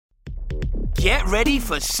Get ready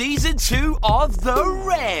for Season 2 of The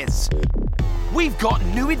Res. We've got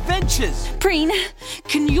new adventures. Preen,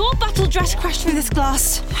 can your battle dress crash through this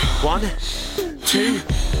glass? 1, 2,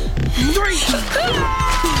 3.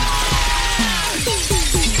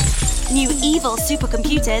 New evil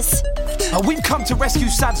supercomputers. We've come to rescue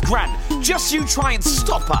Sad's gran. Just you try and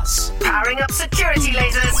stop us. Powering up security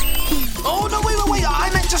lasers. Oh, no, wait.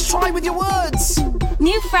 I meant just try with your words.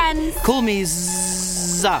 New friends. Call me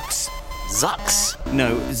Zux. Zux?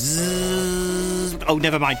 No, Oh,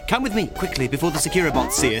 never mind. Come with me, quickly, before the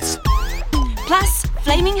Securibots see us. Plus,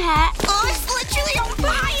 flaming hair. Oh, it's literally on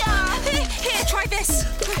fire! Here, try this.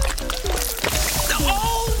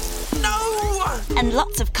 Oh, no! And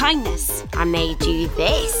lots of kindness. I made you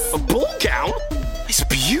this. A ball gown? It's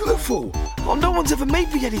beautiful. Oh, no one's ever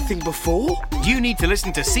made me anything before. You need to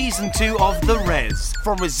listen to Season 2 of The Res.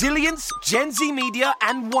 From Resilience, Gen Z Media,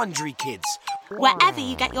 and Wondery Kids. Wherever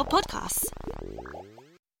you get your podcasts.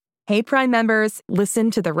 Hey, Prime members,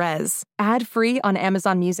 listen to The Res, ad-free on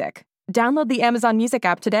Amazon Music. Download the Amazon Music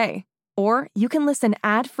app today. Or you can listen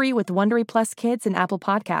ad-free with Wondery Plus Kids and Apple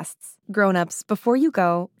Podcasts. Grown-ups, before you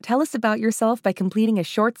go, tell us about yourself by completing a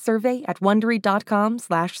short survey at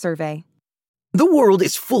Wondery.com/survey. The world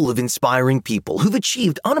is full of inspiring people who've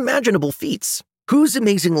achieved unimaginable feats. Whose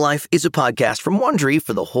Amazing Life is a podcast from Wondery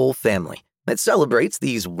for the whole family that celebrates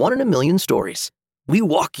these one-in-a-million stories. We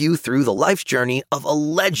walk you through the life's journey of a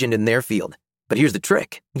legend in their field. But here's the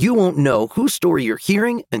trick. You won't know whose story you're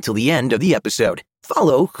hearing until the end of the episode.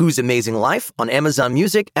 Follow Whose Amazing Life on Amazon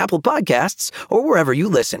Music, Apple Podcasts, or wherever you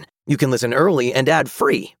listen. You can listen early and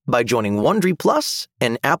ad-free by joining Wondery Plus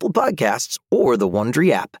and Apple Podcasts or the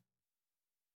Wondery app.